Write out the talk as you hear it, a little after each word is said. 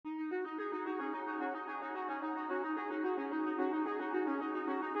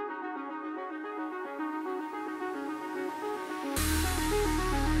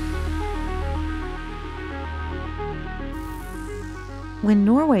When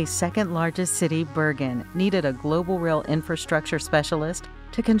Norway's second-largest city, Bergen, needed a global rail infrastructure specialist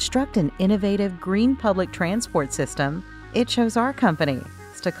to construct an innovative green public transport system, it chose our company,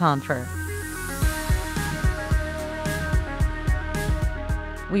 Steconfer.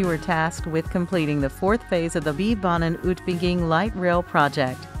 We were tasked with completing the fourth phase of the Bybanen Utbygging light rail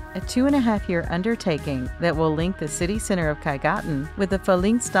project, a 2.5-year undertaking that will link the city center of Bybanen with the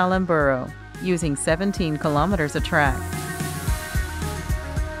Longitudinal borough, using 17 kilometers of track.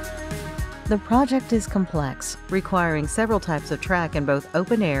 The project is complex, requiring several types of track in both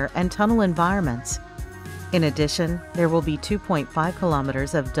open air and tunnel environments. In addition, there will be 2.5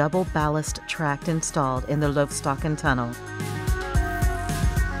 kilometers of double ballast track installed in the Løvstakken tunnel.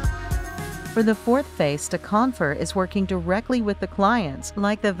 For the fourth phase, Steconfer is working directly with the clients,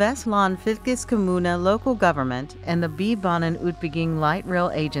 like the Vestland fylkeskommune local government and the Bybanen Utbygging light rail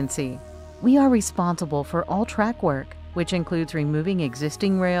agency. We are responsible for all track work, which includes removing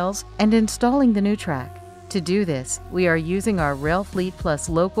existing rails and installing the new track. To do this, we are using our rail fleet plus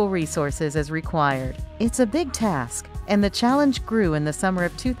local resources as required. It's a big task, and the challenge grew in the summer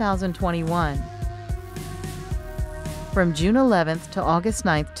of 2021. From June 11th to August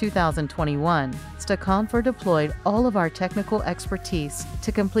 9th, 2021, Steconfer deployed all of our technical expertise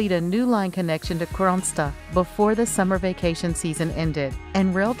to complete a new line connection to Kronstad before the summer vacation season ended,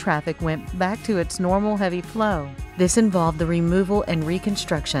 and rail traffic went back to its normal heavy flow. This involved the removal and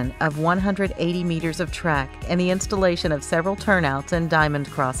reconstruction of 180 meters of track and the installation of several turnouts and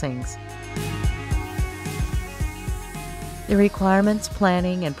diamond crossings. The requirements,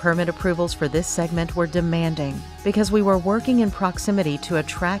 planning, and permit approvals for this segment were demanding because we were working in proximity to a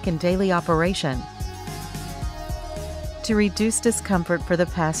track in daily operation. To reduce discomfort for the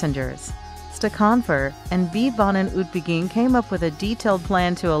passengers, Steconfer and Bybanen Utbygging came up with a detailed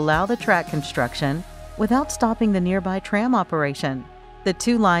plan to allow the track construction without stopping the nearby tram operation. The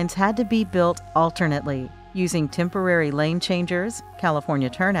two lines had to be built alternately, using temporary lane changers, California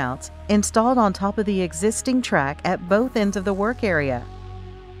turnouts, installed on top of the existing track at both ends of the work area.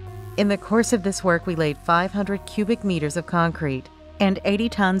 In the course of this work, we laid 500 cubic meters of concrete and 80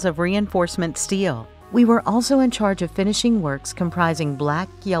 tons of reinforcement steel. We were also in charge of finishing works comprising black,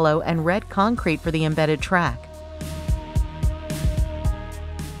 yellow, and red concrete for the embedded track.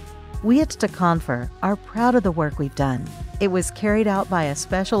 We at Steconfer are proud of the work we've done. It was carried out by a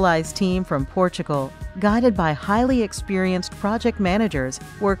specialized team from Portugal, guided by highly experienced project managers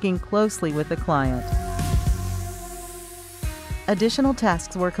working closely with the client. Additional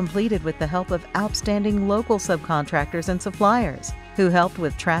tasks were completed with the help of outstanding local subcontractors and suppliers, who helped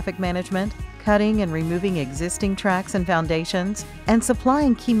with traffic management, cutting and removing existing tracks and foundations, and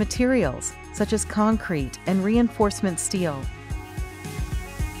supplying key materials such as concrete and reinforcement steel.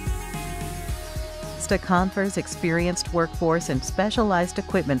 Steconfer's experienced workforce and specialized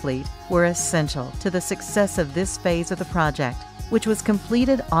equipment fleet were essential to the success of this phase of the project, which was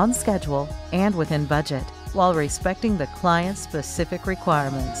completed on schedule and within budget, while respecting the client's specific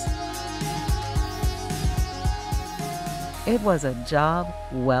requirements. It was a job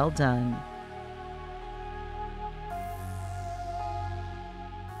well done.